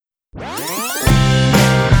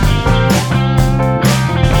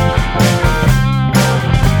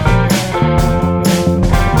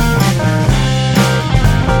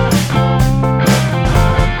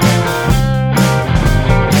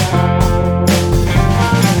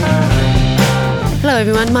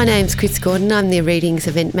everyone, my name's Chris Gordon. I'm the Readings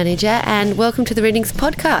Event Manager and welcome to the Readings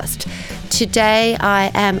Podcast. Today I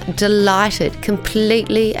am delighted,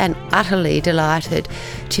 completely and utterly delighted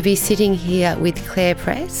to be sitting here with Clare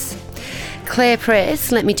Press. Clare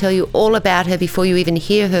Press, let me tell you all about her before you even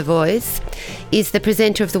hear her voice, is the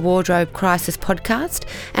presenter of the Wardrobe Crisis podcast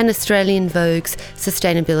and Australian Vogue's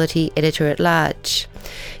Sustainability Editor-at-Large.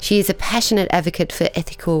 She is a passionate advocate for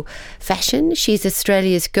ethical fashion. She's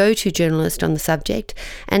Australia's go-to journalist on the subject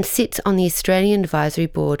and sits on the Australian Advisory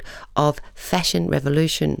Board of Fashion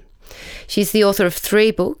Revolution. She's the author of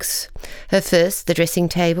 3 books. Her first, The Dressing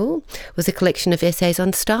Table, was a collection of essays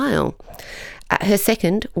on style. Her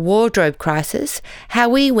second, Wardrobe Crisis, How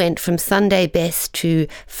We Went from Sunday Best to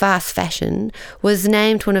Fast Fashion, was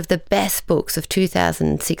named one of the best books of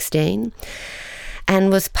 2016 and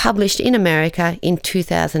was published in America in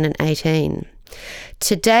 2018.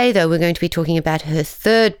 Today, though, we're going to be talking about her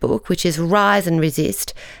third book, which is Rise and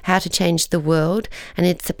Resist, How to Change the World, and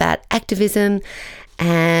it's about activism,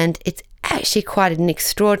 and it's actually quite an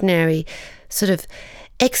extraordinary sort of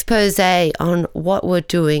expose on what we're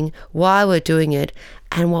doing, why we're doing it,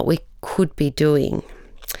 and what we could be doing.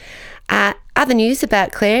 Other news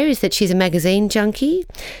about Clare is that she's a magazine junkie.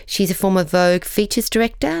 She's a former Vogue features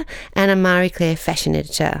director and a Marie Claire fashion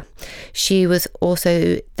editor. She was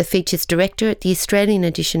also the features director at the Australian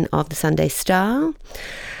edition of the Sunday Star.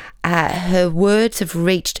 Her words have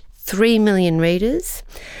reached 3 million readers,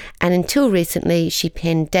 and until recently she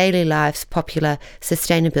penned Daily Life's popular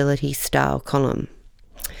sustainability style column.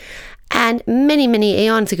 And many, many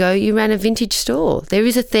eons ago, you ran a vintage store. There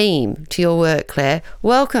is a theme to your work, Clare.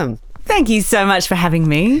 Welcome. Thank you so much for having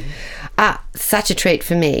me. Such a treat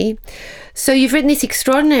for me. So you've written this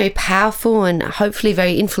extraordinary, powerful and hopefully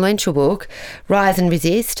very influential book, Rise and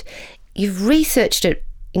Resist. You've researched it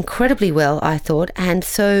incredibly well, I thought, and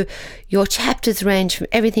so your chapters range from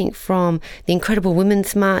everything from the incredible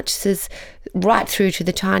women's marches right through to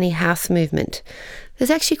the tiny house movement.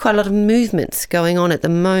 There's actually quite a lot of movements going on at the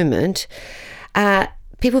moment.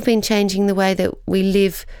 People have been changing the way that we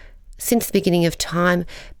live since the beginning of time,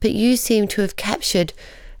 but you seem to have captured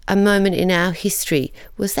a moment in our history.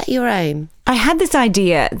 Was that your aim? I had this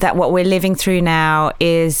idea that what we're living through now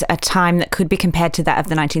is a time that could be compared to that of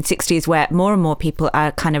the 1960s, where more and more people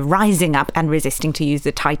are kind of rising up and resisting, to use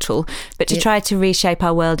the title, but to try to reshape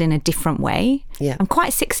our world in a different way. Yeah. I'm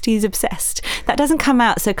quite 60s obsessed. That doesn't come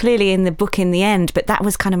out so clearly in the book in the end, but that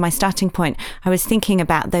was kind of my starting point. I was thinking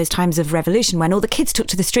about those times of revolution when all the kids took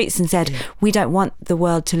to the streets and said, we don't want the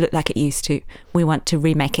world to look like it used to. We want to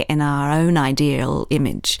remake it in our own ideal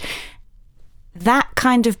image. That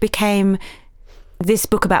kind of became this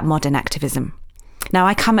book about modern activism. Now,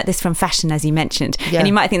 I come at this from fashion, as you mentioned, and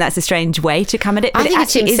you might think that's a strange way to come at it, but I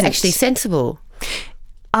think it it's actually sensible.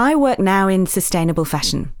 I work now in sustainable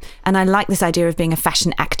fashion, and I like this idea of being a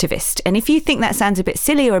fashion activist. And if you think that sounds a bit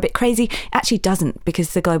silly or a bit crazy, it actually doesn't,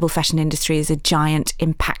 because the global fashion industry is a giant,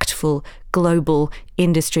 impactful, global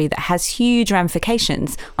industry that has huge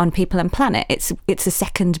ramifications on people and planet. It's the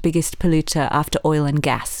second biggest polluter after oil and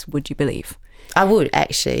gas, would you believe? I would,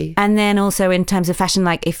 actually. And then also in terms of fashion,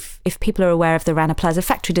 like if people are aware of the Rana Plaza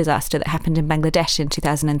factory disaster that happened in Bangladesh in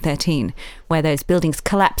 2013, where those buildings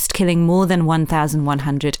collapsed, killing more than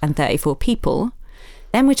 1,134 people,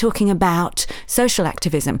 then we're talking about social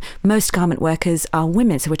activism. Most garment workers are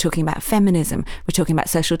women, so we're talking about feminism, we're talking about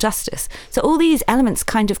social justice. So all these elements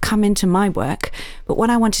kind of come into my work, but what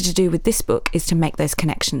I wanted to do with this book is to make those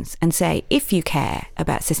connections and say, if you care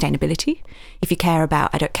about sustainability, if you care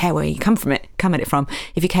about, I don't care where you come at it from,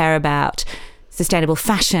 if you care about sustainable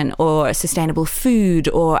fashion or sustainable food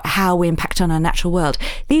or how we impact on our natural world,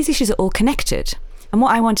 these issues are all connected. And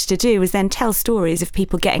what I wanted to do was then tell stories of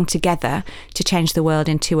people getting together to change the world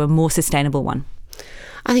into a more sustainable one.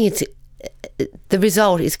 I think the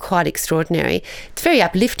result is quite extraordinary. It's very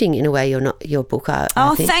uplifting in a way, your book, I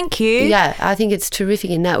think. Thank you. Yeah, I think it's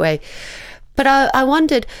terrific in that way. But I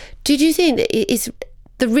wondered, did you think, is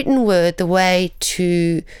the written word the way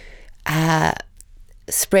to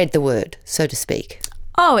spread the word, so to speak?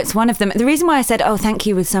 Oh, it's one of them. The reason why I said, thank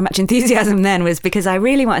you with so much enthusiasm then was because I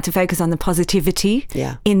really wanted to focus on the positivity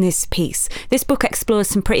in this piece. This book explores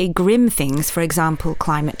some pretty grim things, for example,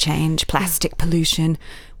 climate change, plastic pollution.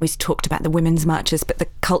 We talked about the women's marches, but the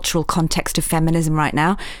cultural context of feminism right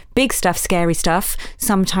now. Big stuff, scary stuff,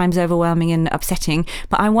 sometimes overwhelming and upsetting,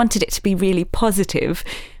 but I wanted it to be really positive.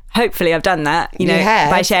 Hopefully I've done that,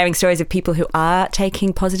 by sharing stories of people who are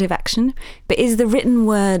taking positive action. But is the written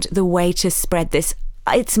word the way to spread this?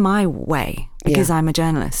 It's my way because I'm a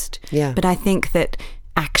journalist. Yeah. But I think that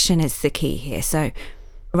action is the key here. So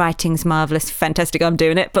writing's marvellous, fantastic, I'm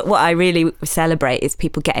doing it. But what I really celebrate is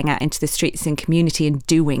people getting out into the streets and community and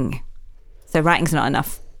doing. So writing's not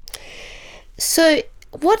enough. So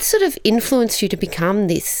what sort of influenced you to become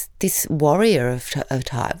this warrior of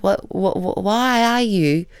type? Why are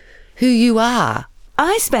you who you are?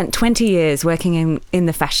 I spent 20 years working in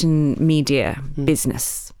the fashion media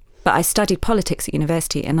business, but I studied politics at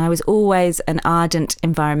university, and I was always an ardent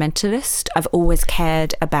environmentalist. I've always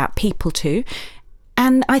cared about people too.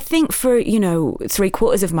 And I think for,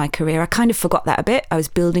 3/4 of my career, I kind of forgot that a bit. I was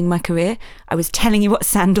building my career. I was telling you what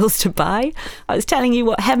sandals to buy. I was telling you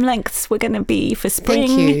what hem lengths were going to be for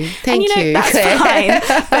spring. Thank you. That's fine.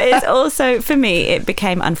 But it's also, for me, it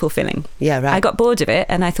became unfulfilling. Yeah, right. I got bored of it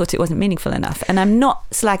and I thought it wasn't meaningful enough. And I'm not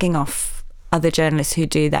slagging off other journalists who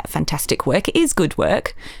do that fantastic work. It is good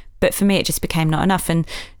work. But for me, it just became not enough. And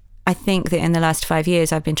I think that in the last 5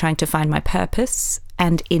 years, I've been trying to find my purpose.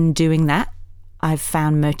 And in doing that, I've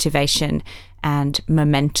found motivation and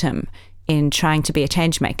momentum in trying to be a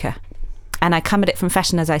change maker. And I come at it from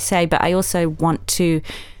fashion, as I say, but I also want to...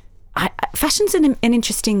 fashion's an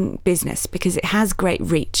interesting business because it has great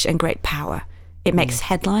reach and great power. It makes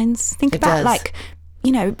headlines. Think about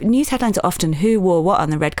news headlines are often who wore what on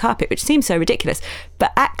the red carpet, which seems so ridiculous.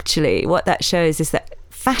 But actually what that shows is that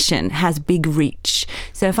fashion has big reach.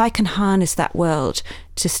 So if I can harness that world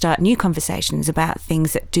to start new conversations about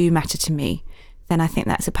things that do matter to me, then I think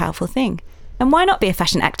that's a powerful thing. And why not be a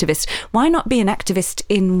fashion activist? Why not be an activist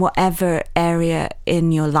in whatever area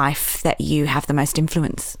in your life that you have the most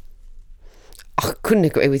influence? I couldn't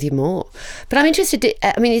agree with you more. But I'm interested,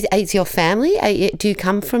 is your family, do you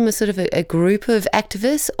come from a sort of a group of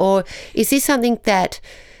activists, or is this something that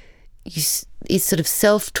is sort of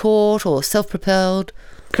self-taught or self-propelled?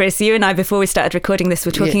 Chris, you and I, before we started recording this,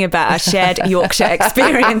 were talking about our shared Yorkshire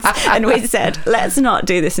experience, and we said, let's not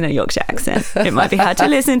do this in a Yorkshire accent. It might be hard to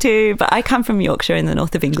listen to, but I come from Yorkshire in the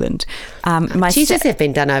north of England. They've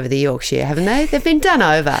been done over the Yorkshire, haven't they? They've been done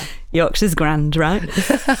over. Yorkshire's grand, right?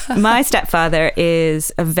 My stepfather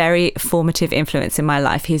is a very formative influence in my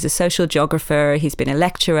life. He's a social geographer, he's been a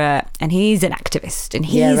lecturer, and he's an activist, and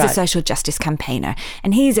he's a social justice campaigner,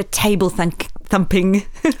 and he's a table thumping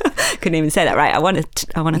couldn't even say that right. I want to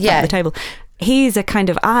thump the table. He's a kind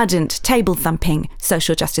of ardent table thumping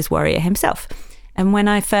social justice warrior himself. And when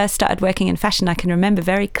I first started working in fashion, I can remember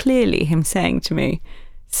very clearly him saying to me,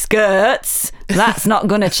 "Skirts, that's not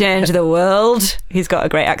going to change the world." He's got a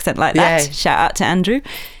great accent like that. Yeah. Shout out to Andrew.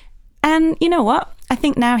 And you know what? I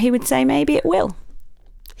think now he would say maybe it will.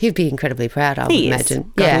 He'd be incredibly proud, I would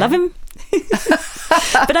imagine. God love him.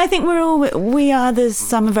 But I think we are the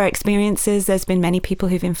sum of our experiences. There's been many people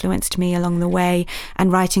who've influenced me along the way.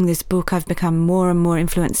 And writing this book, I've become more and more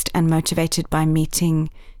influenced and motivated by meeting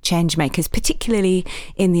change makers, particularly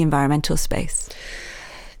in the environmental space.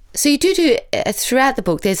 So you do throughout the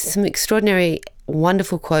book, there's some extraordinary,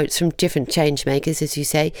 wonderful quotes from different change makers, as you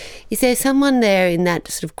say. Is there someone there in that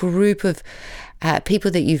sort of group of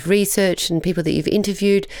people that you've researched and people that you've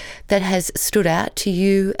interviewed that has stood out to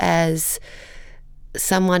you as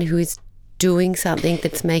someone who is doing something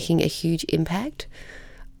that's making a huge impact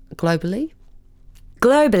globally?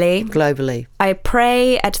 Globally. I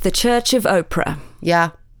pray at the Church of Oprah.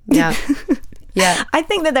 Yeah. Yeah. I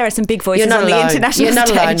think that there are some big voices on the international stage. You're not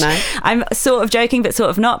alone, mate. I'm sort of joking, but sort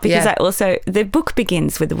of not, because the book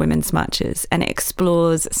begins with the women's marches and it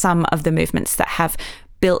explores some of the movements that have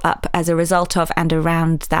built up as a result of and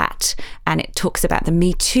around that. And it talks about the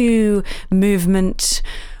Me Too movement.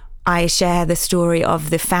 I share the story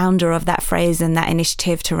of the founder of that phrase and that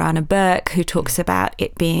initiative, Tarana Burke, who talks about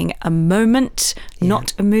it being a moment,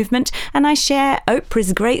 not a movement. And I share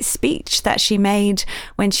Oprah's great speech that she made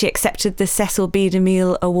when she accepted the Cecil B.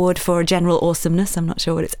 DeMille Award for General Awesomeness. I'm not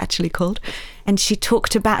sure what it's actually called. And she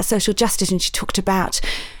talked about social justice, and she talked about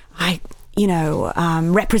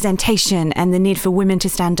representation and the need for women to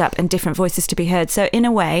stand up and different voices to be heard. So in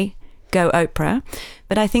a way, go Oprah.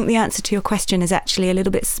 But I think the answer to your question is actually a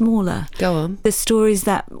little bit smaller. Go on. The stories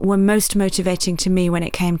that were most motivating to me when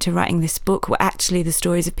it came to writing this book were actually the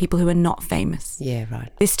stories of people who are not famous. Yeah,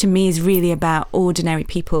 right. This to me is really about ordinary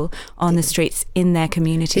people on the streets in their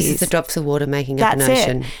communities. This is the drops of water making up an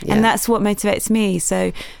ocean. Yeah. And that's what motivates me.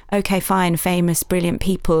 So, okay, fine, famous, brilliant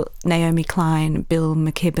people, Naomi Klein, Bill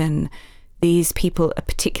McKibben, these people,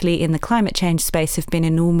 particularly in the climate change space, have been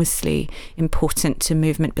enormously important to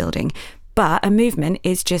movement building. But a movement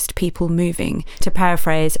is just people moving. To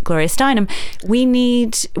paraphrase Gloria Steinem, we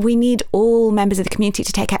need all members of the community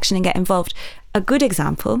to take action and get involved. A good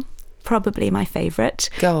example, probably my favourite,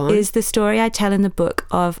 is the story I tell in the book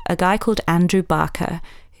of a guy called Andrew Barker,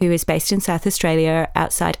 who is based in South Australia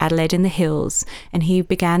outside Adelaide in the hills, and he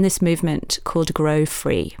began this movement called Grow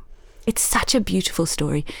Free. It's such a beautiful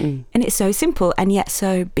story, and it's so simple and yet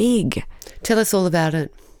so big. Tell us all about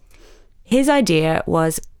it. His idea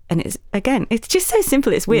was, and it's just so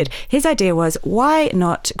simple, it's weird. His idea was, why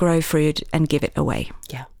not grow food and give it away?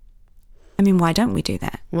 Yeah. I mean, why don't we do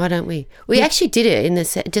that? Why don't we? We actually did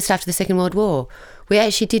it just after the Second World War. We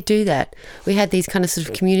actually did do that. We had these kind of sort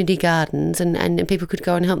of community gardens and people could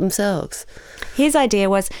go and help themselves. His idea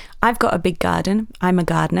was, I've got a big garden. I'm a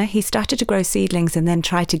gardener. He started to grow seedlings and then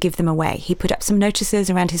tried to give them away. He put up some notices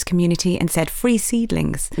around his community and said, free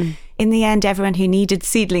seedlings. In the end, everyone who needed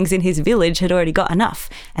seedlings in his village had already got enough.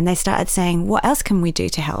 And they started saying, what else can we do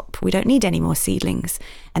to help? We don't need any more seedlings.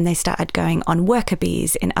 And they started going on worker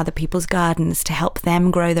bees in other people's gardens to help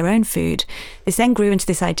them grow their own food. This then grew into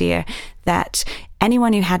this idea that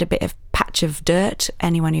anyone who had a bit of patch of dirt,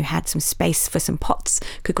 anyone who had some space for some pots,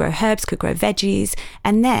 could grow herbs, could grow veggies,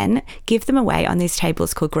 and then give them away on these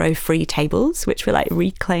tables called Grow Free tables, which were like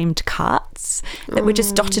reclaimed carts that were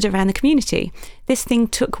just dotted around the community. This thing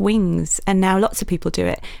took wings, and now lots of people do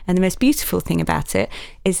it. And the most beautiful thing about it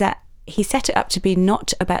is that he set it up to be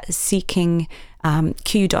not about seeking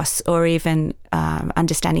kudos or even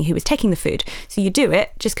understanding who was taking the food. So you do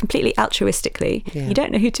it just completely altruistically. Yeah. You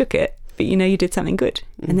don't know who took it, but you know you did something good,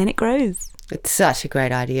 and then it grows. It's such a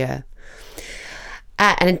great idea.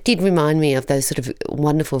 And it did remind me of those sort of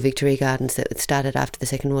wonderful victory gardens that started after the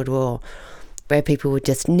Second World War, where people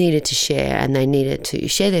just needed to share, and they needed to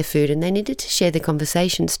share their food, and they needed to share their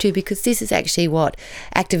conversations too, because this is actually what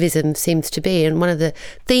activism seems to be. And one of the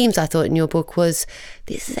themes I thought in your book was,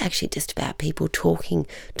 this is actually just about people talking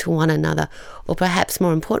to one another, or perhaps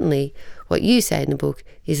more importantly, what you say in the book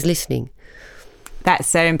is listening. That's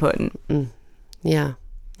so important. Yeah.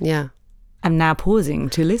 I'm now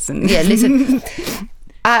pausing to listen. Yeah, listen.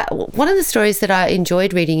 One of the stories that I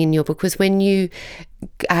enjoyed reading in your book was when you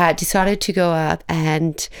decided to go up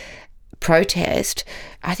and protest.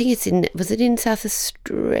 I think was it in South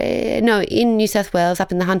Australia? No, in New South Wales,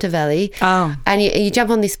 up in the Hunter Valley. Oh. And you jump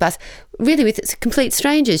on this bus, really with complete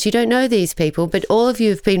strangers. You don't know these people, but all of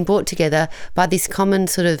you have been brought together by this common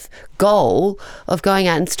sort of goal of going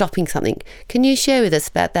out and stopping something. Can you share with us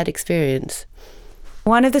about that experience?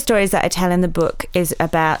 One of the stories that I tell in the book is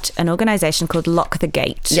about an organisation called Lock the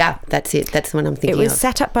Gate. Yeah, that's it. That's the one I'm thinking of. It was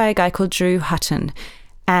set up by a guy called Drew Hutton,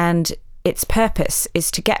 and its purpose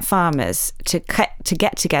is to get farmers to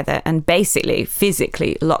get together and basically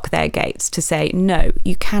physically lock their gates to say, no,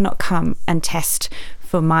 you cannot come and test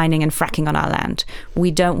for mining and fracking on our land.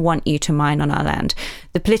 We don't want you to mine on our land.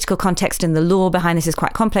 The political context and the law behind this is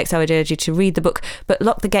quite complex. I would urge you to read the book. But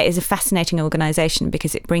Lock the Gate is a fascinating organisation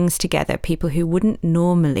because it brings together people who wouldn't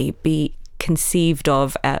normally be conceived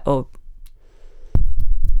of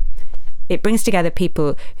it brings together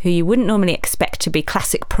people who you wouldn't normally expect to be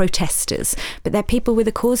classic protesters, but they're people with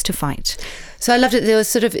a cause to fight. So I loved it. There was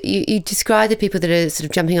sort of, you describe the people that are sort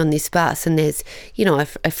of jumping on this bus, and there's,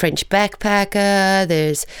 a French backpacker,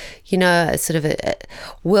 there's, a sort of a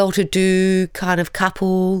well-to-do kind of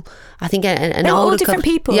couple. I think an older all different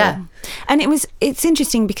people. Yeah. And it's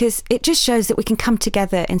interesting because it just shows that we can come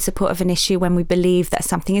together in support of an issue when we believe that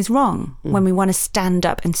something is wrong, when we want to stand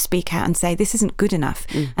up and speak out and say, this isn't good enough.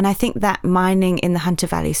 And I think that mining in the Hunter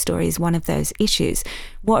Valley story is one of those issues.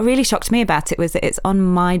 What really shocked me about it was that it's on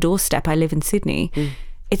my doorstep. I live in Sydney.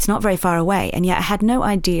 It's not very far away, and yet I had no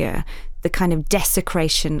idea the kind of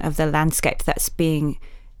desecration of the landscape that's being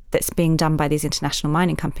done by these international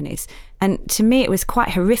mining companies. And to me, it was quite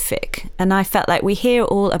horrific. And I felt like we hear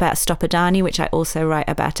all about Stop Adani, which I also write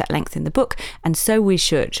about at length in the book. And so we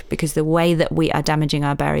should, because the way that we are damaging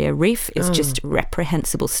our barrier reef is just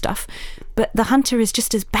reprehensible stuff. But the Hunter is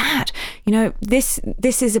just as bad. This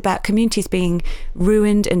is about communities being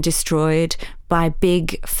ruined and destroyed by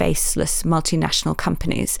big, faceless multinational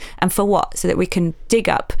companies. And for what? So that we can dig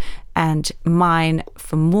up and mine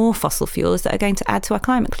for more fossil fuels that are going to add to our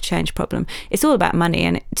climate change problem. It's all about money,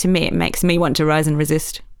 and to me, it makes me want to rise and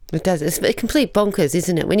resist. It does. It's a complete bonkers,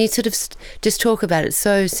 isn't it? When you sort of just talk about it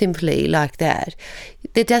so simply like that,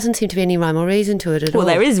 there doesn't seem to be any rhyme or reason to it at all. Well,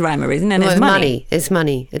 there is rhyme or reason, and it's money. It's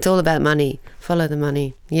money. It's all about money. Follow the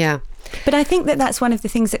money. Yeah. But I think that that's one of the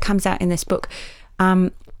things that comes out in this book.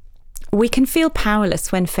 We can feel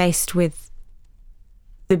powerless when faced with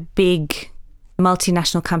the big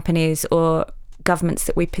multinational companies or governments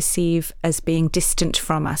that we perceive as being distant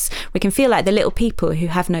from us. We can feel like the little people who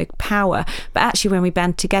have no power, but actually when we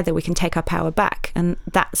band together we can take our power back, and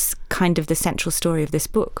that's kind of the central story of this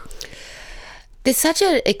book. There's such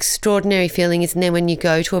an extraordinary feeling, isn't there, when you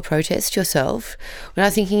go to a protest yourself? When I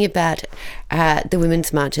was thinking about the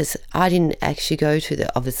women's marches, I didn't actually go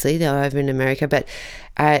to obviously, they were over in America, but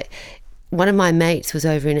one of my mates was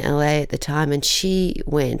over in LA at the time, and she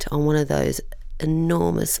went on one of those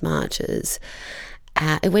enormous marches.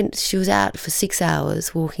 She was out for 6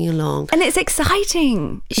 hours walking along. And it's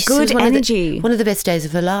exciting. Good energy. One of the best days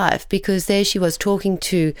of her life, because there she was talking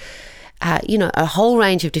to a whole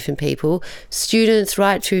range of different people, students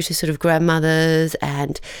right through to sort of grandmothers,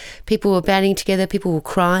 and people were banding together, people were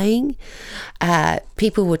crying,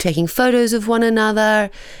 people were taking photos of one another.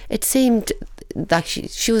 It seemed like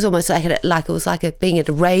she was almost like it was like being at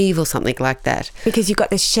a rave or something like that. Because you got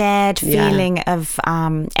this shared feeling of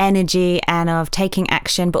energy and of taking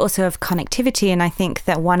action, but also of connectivity. And I think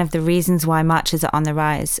that one of the reasons why marches are on the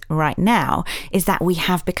rise right now is that we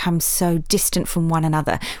have become so distant from one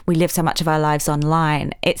another. We live so much of our lives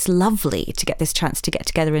online. It's lovely to get this chance to get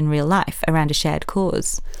together in real life around a shared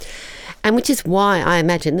cause. And which is why I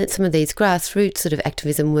imagine that some of these grassroots sort of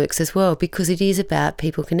activism works as well, because it is about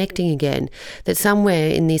people connecting again. That somewhere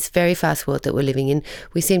in this very fast world that we're living in,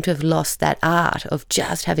 we seem to have lost that art of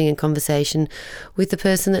just having a conversation with the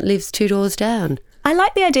person that lives 2 doors down. I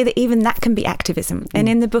like the idea that even that can be activism. And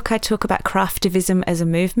in the book, I talk about craftivism as a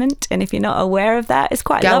movement. And if you're not aware of that, it's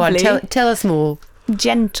quite lovely. Go on, tell us more.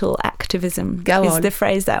 Gentle activism is the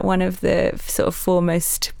phrase that one of the sort of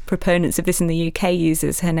foremost proponents of this in the UK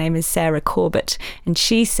uses. Her name is Sarah Corbett, and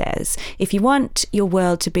she says, if you want your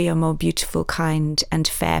world to be a more beautiful, kind and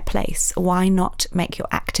fair place, why not make your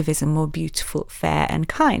activism more beautiful, fair and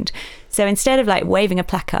kind? So instead of like waving a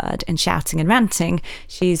placard and shouting and ranting,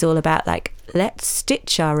 she's all about like, let's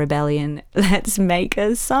stitch our rebellion. Let's make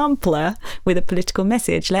a sampler with a political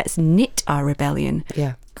message. Let's knit our rebellion.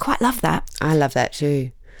 Yeah. Quite love that. I love that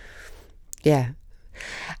too. Yeah.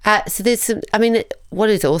 So there's some, what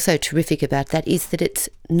is also terrific about that is that it's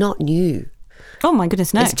not new. Oh my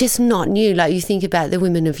goodness, no. It's just not new. Like you think about the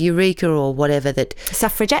women of Eureka or whatever that...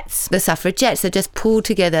 Suffragettes. The suffragettes that just pulled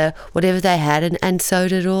together whatever they had and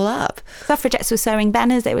sewed it all up. Suffragettes were sewing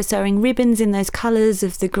banners, they were sewing ribbons in those colours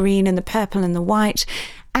of the green and the purple and the white.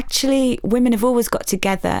 Actually, women have always got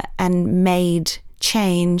together and made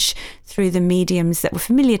change through the mediums that were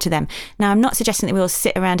familiar to them. Now, I'm not suggesting that we all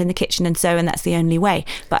sit around in the kitchen and sew and that's the only way,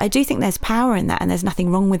 but I do think there's power in that and there's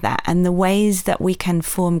nothing wrong with that. And the ways that we can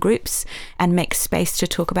form groups and make space to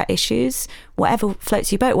talk about issues, whatever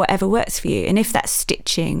floats your boat, whatever works for you. And if that's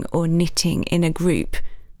stitching or knitting in a group,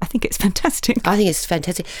 I think it's fantastic. I think it's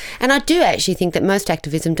fantastic. And I do actually think that most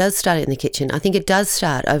activism does start in the kitchen. I think it does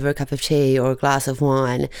start over a cup of tea or a glass of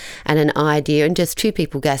wine and an idea and just 2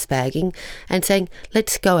 people gasbagging and saying,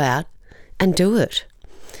 let's go out and do it.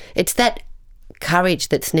 It's that courage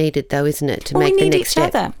that's needed though, isn't it, to make the next step. We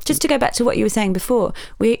need each other. Just to go back to what you were saying before,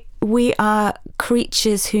 we are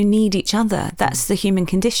creatures who need each other. That's the human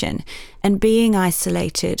condition. And being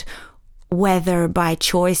isolated, whether by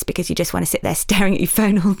choice because you just want to sit there staring at your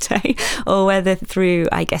phone all day, or whether through,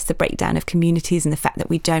 I guess, the breakdown of communities and the fact that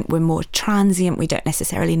we're more transient, we don't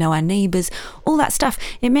necessarily know our neighbours, all that stuff,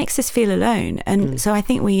 it makes us feel alone. And so I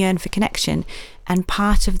think we yearn for connection. And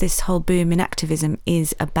part of this whole boom in activism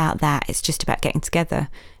is about that. It's just about getting together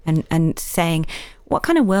and saying, what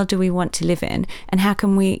kind of world do we want to live in, and how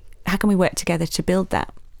can we work together to build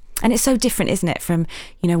that? And it's so different, isn't it, from,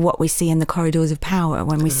 what we see in the corridors of power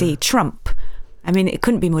when we see Trump. I mean, it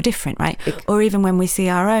couldn't be more different, right? Or even when we see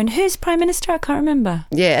our own. Who's Prime Minister? I can't remember.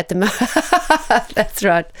 Yeah, at the moment. That's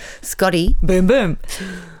right. Scotty. Boom, boom.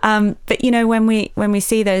 But, when we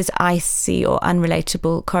see those icy or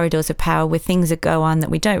unrelatable corridors of power with things that go on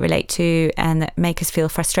that we don't relate to and that make us feel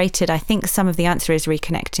frustrated, I think some of the answer is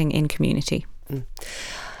reconnecting in community.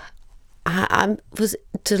 I was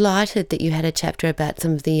delighted that you had a chapter about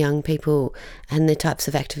some of the young people and the types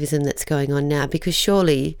of activism that's going on now, because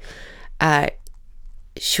surely our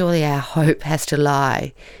hope has to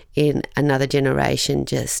lie in another generation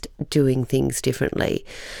just doing things differently.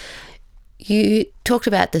 You talked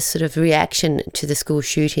about this sort of reaction to the school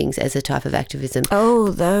shootings as a type of activism. Oh,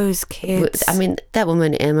 those kids. I mean, that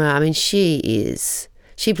woman, Emma, she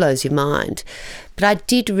blows your mind. But I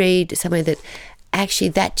did read somewhere that actually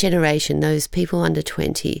that generation, those people under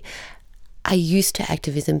 20, are used to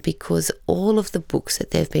activism because all of the books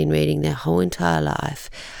that they've been reading their whole entire life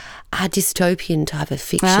are dystopian type of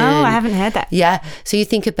fiction. Oh, I haven't heard that. Yeah. So you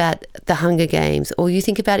think about the Hunger Games, or you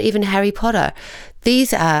think about even Harry Potter.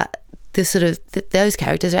 These are the sort of, those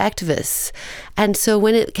characters are activists. And so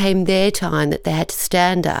when it came their time that they had to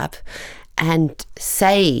stand up and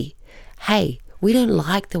say, hey, we don't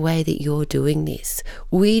like the way that you're doing this.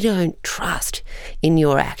 We don't trust in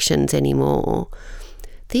your actions anymore.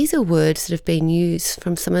 These are words that have been used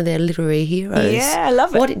from some of their literary heroes. Yeah, I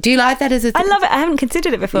love it. Do you like that as a I love it. I haven't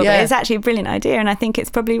considered it before, but it's actually a brilliant idea, and I think it's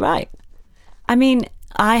probably right. I mean,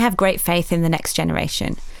 I have great faith in the next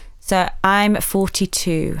generation. So I'm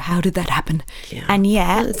 42. How did that happen? Yeah. And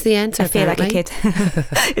yet, it's the answer, I feel apparently. like a kid.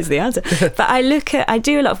 It's the answer. But I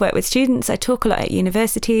do a lot of work with students. I talk a lot at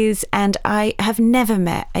universities, and I have never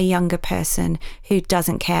met a younger person who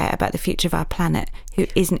doesn't care about the future of our planet, who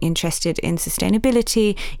isn't interested in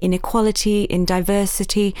sustainability, inequality, in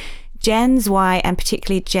diversity. Gen Y and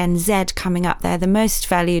particularly Gen Z coming up, they're the most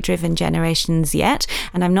value-driven generations yet.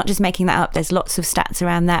 And I'm not just making that up. There's lots of stats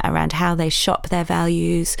around that, around how they shop their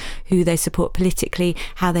values, who they support politically,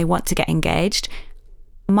 how they want to get engaged.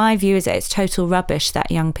 My view is that it's total rubbish that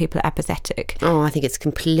young people are apathetic. Oh, I think it's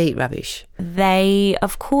complete rubbish. They,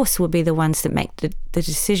 of course, will be the ones that make the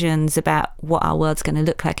decisions about what our world's going to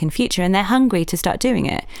look like in future. And they're hungry to start doing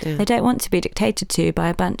it. Yeah. They don't want to be dictated to by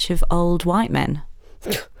a bunch of old white men.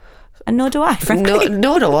 And nor do I, frankly.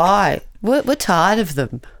 Nor do I. We're tired of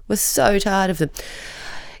them. We're so tired of them.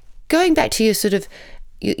 Going back to your sort of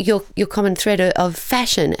your common thread of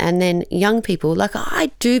fashion and then young people, like I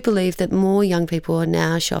do believe that more young people are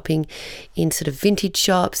now shopping in sort of vintage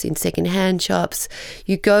shops, in second-hand shops.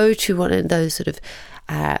 You go to one of those sort of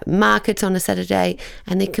markets on a Saturday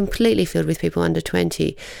and they're completely filled with people under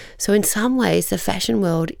 20. So in some ways the fashion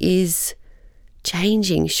world is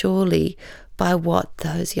changing, surely, by what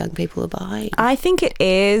those young people are buying. I think it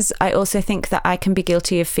is. I also think that I can be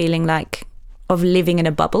guilty of feeling like, of living in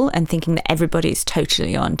a bubble and thinking that everybody's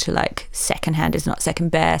totally on to like secondhand is not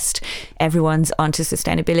second best. Everyone's onto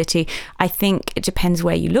sustainability. I think it depends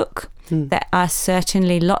where you look. There are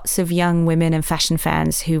certainly lots of young women and fashion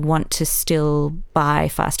fans who want to still buy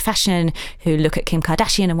fast fashion, who look at Kim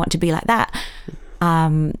Kardashian and want to be like that.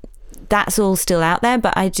 That's all still out there,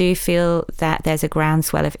 but I do feel that there's a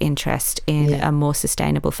groundswell of interest in a more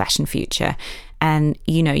sustainable fashion future. And,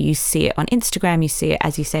 you know, you see it on Instagram, you see it,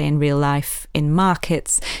 as you say, in real life, in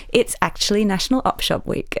markets. It's actually National Op Shop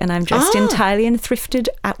Week, and I'm dressed entirely in thrifted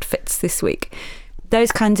outfits this week.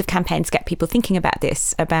 Those kinds of campaigns get people thinking about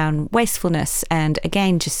this, about wastefulness, and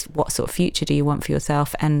again, just what sort of future do you want for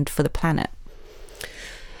yourself and for the planet?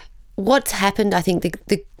 What's happened, I think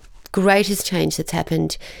the greatest change that's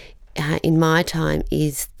happened in my time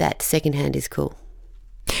is that secondhand is cool.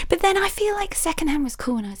 But then I feel like secondhand was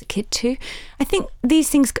cool when I was a kid too. I think these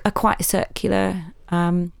things are quite circular.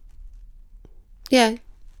 Yeah.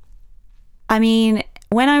 I mean,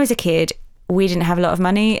 when I was a kid, we didn't have a lot of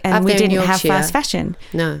money and we didn't have fast fashion.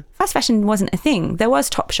 No. Fast fashion wasn't a thing. There was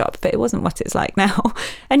Topshop, but it wasn't what it's like now.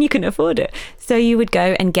 And you couldn't afford it. So you would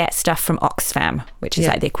go and get stuff from Oxfam, which is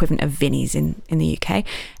like the equivalent of Vinnie's in the UK.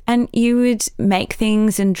 And you would make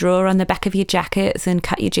things and draw on the back of your jackets and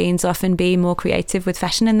cut your jeans off and be more creative with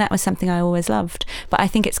fashion. And that was something I always loved. But I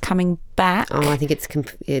think it's coming back. Oh, I think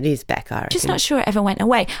it is back, I reckon. Just not sure it ever went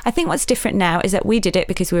away. I think what's different now is that we did it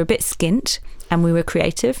because we were a bit skint and we were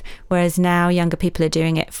creative, whereas now younger people are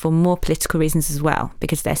doing it for more political reasons as well,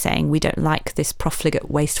 because they're saying we don't like this profligate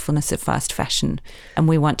wastefulness of fast fashion and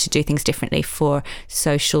we want to do things differently for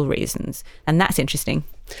social reasons. And that's interesting.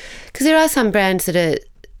 Because there are some brands that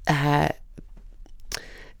are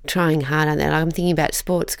trying hard on that. Like I'm thinking about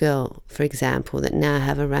Sports Girl, for example, that now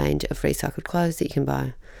have a range of recycled clothes that you can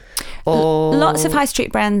buy. Or lots of high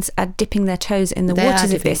street brands are dipping their toes in the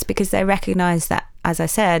waters of this because they recognise that, as I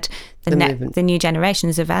said, the new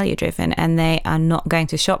generations are value driven and they are not going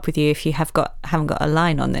to shop with you if you haven't got a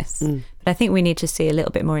line on this. But I think we need to see a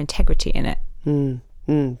little bit more integrity in it.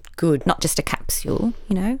 Good. Not just a capsule,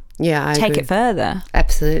 you know. Yeah, I take agree. it further.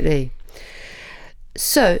 Absolutely.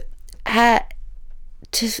 So,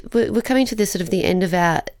 we're coming to this sort of the end of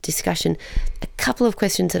our discussion. A couple of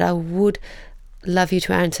questions that I would love you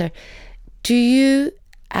to answer. Do you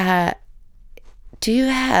have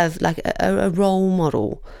like a role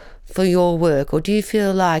model for your work, or do you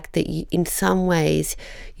feel like that in some ways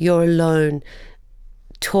you're alone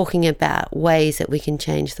talking about ways that we can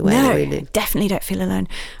change the way that we live? Definitely don't feel alone.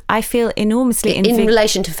 I feel enormously in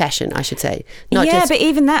relation to fashion, I should say. But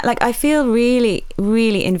even that, like, I feel really,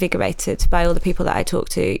 really invigorated by all the people that I talk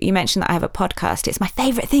to. You mentioned that I have a podcast. It's my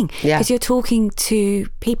favourite thing because you're talking to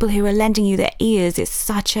people who are lending you their ears. It's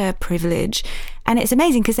such a privilege. And it's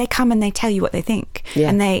amazing because they come and they tell you what they think. Yeah.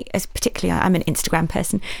 And particularly, I'm an Instagram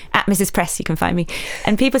person, at Mrs. Press, you can find me.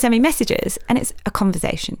 And people send me messages and it's a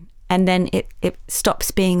conversation. And then it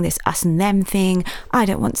stops being this us and them thing. I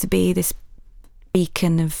don't want to be this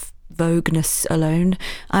beacon of vogueness alone.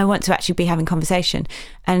 I want to actually be having conversation,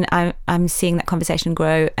 and I'm seeing that conversation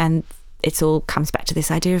grow, and it's all comes back to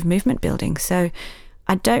this idea of movement building. So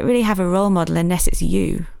I don't really have a role model unless it's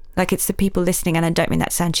you. Like, it's the people listening, and I don't mean that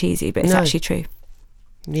to sound cheesy, but it's actually true.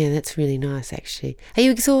 Yeah, that's really nice, actually. Are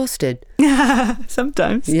you exhausted?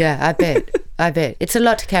 Sometimes. Yeah, I bet. It's a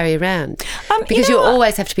lot to carry around because you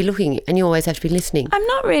always have to be looking and you always have to be listening. I'm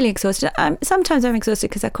not really exhausted. Sometimes I'm exhausted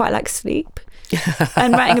because I quite like sleep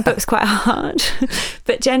and writing a book's quite hard.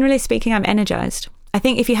 But generally speaking, I'm energised. I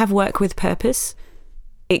think if you have work with purpose,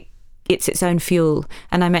 it's its own fuel.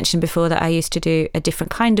 And I mentioned before that I used to do a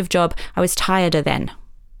different kind of job. I was tireder then.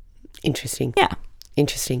 Interesting. Yeah.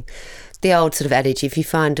 Interesting. The old sort of adage, if you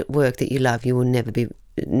find work that you love, you will never be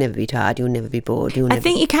tired, you'll never be bored. I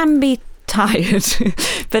think you can be tired,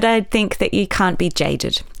 but I think that you can't be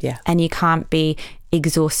jaded. Yeah. And you can't be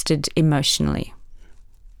exhausted emotionally.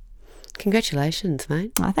 Congratulations,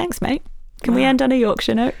 mate. Oh, thanks, mate. Can we end on a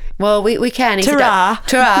Yorkshire note? Well, we can. Ta-ra.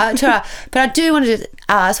 Ta-ra. But I do want to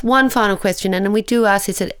ask one final question, and we do ask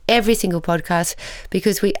this at every single podcast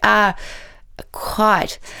because we are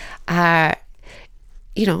quite...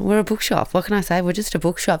 we're a bookshop. What can I say? We're just a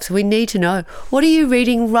bookshop. So we need to know, what are you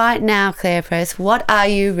reading right now, Clare Press? What are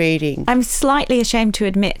you reading? I'm slightly ashamed to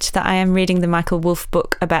admit that I am reading the Michael Wolff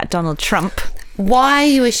book about Donald Trump. Why are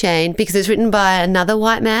you ashamed? Because it's written by another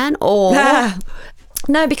white man, or...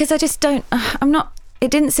 No, because I just don't...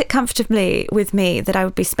 It didn't sit comfortably with me that I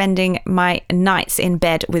would be spending my nights in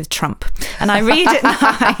bed with Trump. And I read at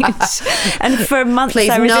night. And for months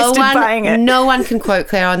I resisted buying it. No one can quote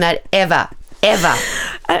Claire on that ever.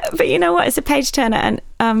 But you know what? It's a page turner,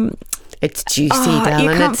 and it's juicy, darling.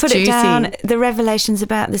 You can't put juicy. it down. The revelations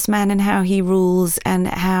about this man and how he rules and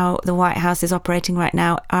how the White House is operating right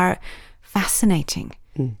now are fascinating.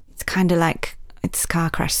 It's kind of like it's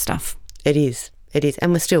car crash stuff. It is,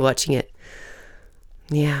 and we're still watching it.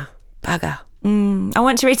 Yeah, bugger. I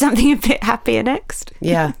want to read something a bit happier next.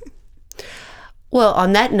 Yeah. Well,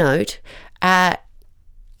 on that note,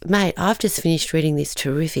 mate, I've just finished reading this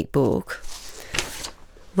terrific book,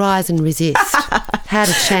 Rise and Resist, How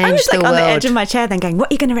to Change I was the World. On the edge of my chair then going,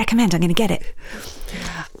 what are you going to recommend? I'm going to get it.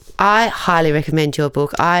 I highly recommend your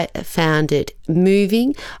book. I found it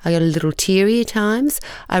moving. I got a little teary at times.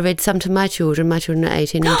 I read some to my children. My children are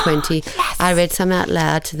 18 and 20. Yes. I read some out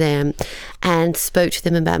loud to them and spoke to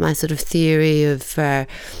them about my sort of theory of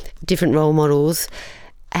different role models.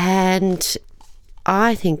 And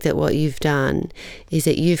I think that what you've done is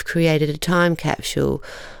that you've created a time capsule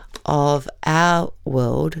of our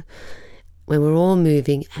world when we're all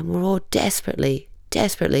moving and we're all desperately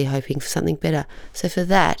hoping for something better. So for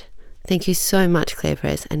that, thank you so much, Clare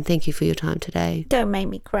Press, and thank you for your time today. Don't make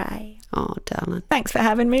me cry. Oh, darling. Thanks for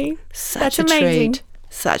having me. Such That's a amazing. treat.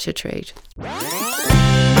 Such a treat.